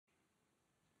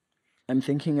I'm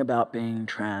thinking about being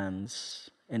trans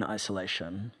in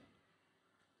isolation.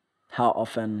 How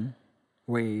often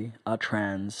we are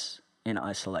trans in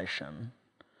isolation.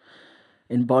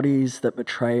 In bodies that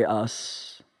betray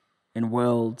us, in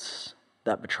worlds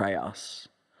that betray us.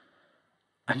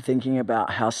 I'm thinking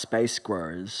about how space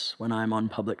grows when I'm on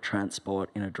public transport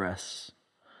in a dress.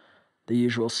 The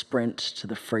usual sprint to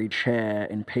the free chair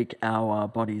in peak hour,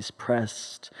 bodies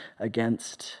pressed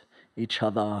against each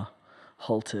other,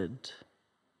 halted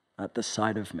at the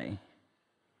sight of me.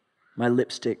 My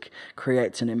lipstick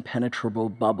creates an impenetrable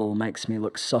bubble, makes me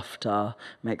look softer,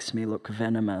 makes me look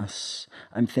venomous.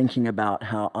 I'm thinking about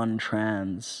how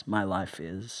untrans my life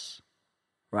is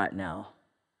right now.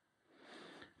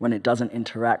 When it doesn't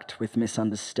interact with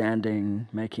misunderstanding,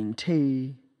 making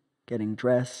tea, getting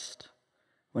dressed,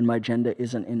 when my gender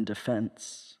isn't in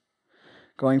defense.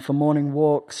 Going for morning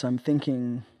walks, I'm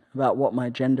thinking about what my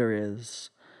gender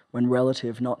is, when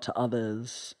relative not to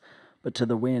others, but to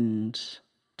the wind,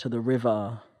 to the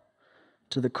river,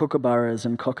 to the kookaburras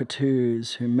and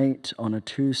cockatoos who meet on a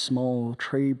too small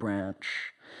tree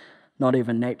branch. Not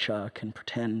even nature can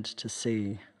pretend to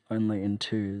see, only in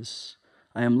twos.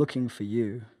 I am looking for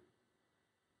you.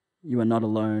 You are not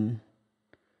alone.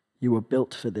 You were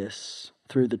built for this.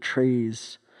 Through the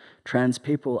trees, trans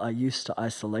people are used to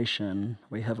isolation.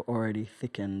 We have already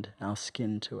thickened our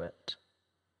skin to it.